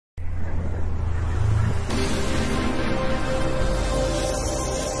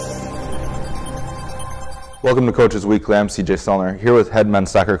Welcome to Coaches Weekly. I'm CJ Sellner here with head men's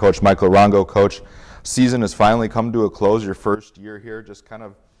soccer coach Michael Arango. Coach, season has finally come to a close. Your first year here. Just kind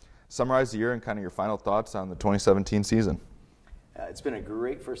of summarize the year and kind of your final thoughts on the 2017 season. It's been a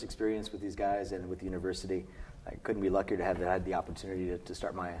great first experience with these guys and with the university. I couldn't be luckier to have had the opportunity to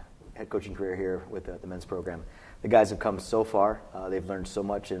start my head coaching career here with the men's program. The guys have come so far. They've learned so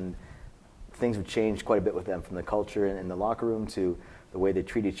much, and things have changed quite a bit with them, from the culture in the locker room to the way they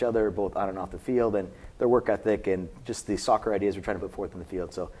treat each other, both on and off the field, and their work ethic and just the soccer ideas we're trying to put forth in the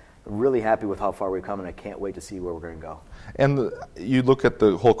field. So I'm really happy with how far we've come, and I can't wait to see where we're going to go. And you look at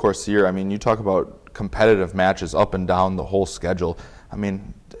the whole course of the year, I mean, you talk about competitive matches up and down the whole schedule. I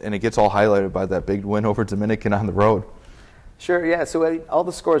mean, and it gets all highlighted by that big win over Dominican on the road. Sure, yeah. So all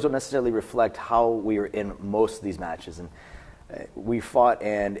the scores don't necessarily reflect how we are in most of these matches. And we fought,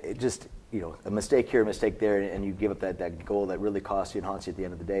 and it just, a mistake here, a mistake there, and you give up that goal that really costs you and haunts you at the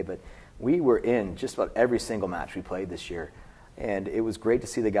end of the day. But we were in just about every single match we played this year. And it was great to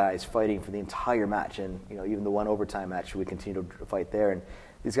see the guys fighting for the entire match. And, even the one overtime match, we continued to fight there. And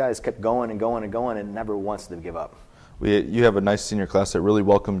these guys kept going and going and going, and never once did they give up. You have a nice senior class that really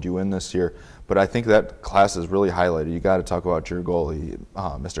welcomed you in this year, but I think that class is really highlighted. You got to talk about your goalie,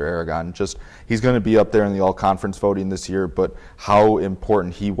 Mr. Aragon. He's going to be up there in the all-conference voting this year, but how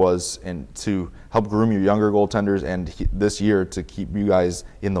important he was to help groom your younger goaltenders and this year to keep you guys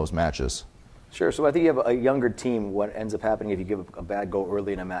in those matches. Sure. So I think you have a younger team. What ends up happening if you give a bad goal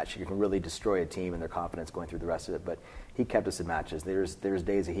early in a match, you can really destroy a team and their confidence going through the rest of it. But he kept us in matches. There's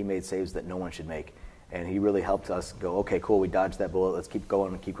days that he made saves that no one should make. And he really helped us go, okay, cool, we dodged that bullet, let's keep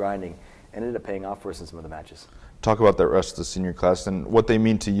going and keep grinding. And it ended up paying off for us in some of the matches. Talk about that rest of the senior class and what they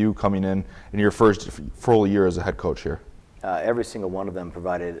mean to you coming in your first full year as a head coach here. Every single one of them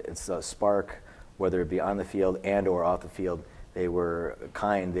provided its spark, whether it be on the field and or off the field. They were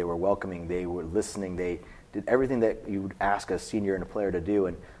kind, they were welcoming, they were listening, they did everything that you would ask a senior and a player to do.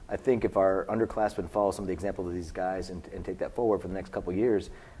 And I think if our underclassmen follow some of the examples of these guys and take that forward for the next couple of years,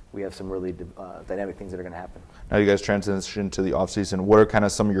 we have some really dynamic things that are going to happen. Now you guys transition to the offseason. What are kind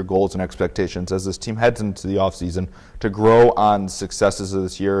of some of your goals and expectations as this team heads into the offseason to grow on successes of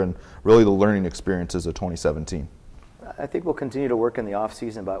this year and really the learning experiences of 2017? I think we'll continue to work in the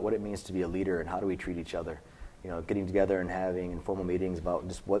offseason about what it means to be a leader and how do we treat each other. Getting together and having informal meetings about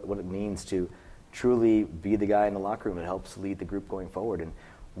just what it means to truly be the guy in the locker room that helps lead the group going forward. And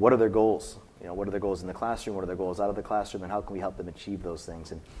what are their goals? What are their goals in the classroom? What are their goals out of the classroom? And how can we help them achieve those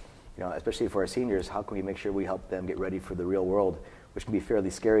things? And especially for our seniors, how can we make sure we help them get ready for the real world, which can be fairly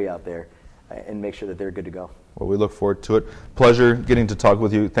scary out there, and make sure that they're good to go? Well, we look forward to it. Pleasure getting to talk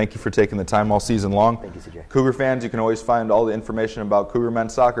with you. Thank you for taking the time all season long. Thank you, CJ. Cougar fans, you can always find all the information about Cougar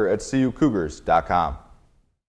men's soccer at CUCougars.com.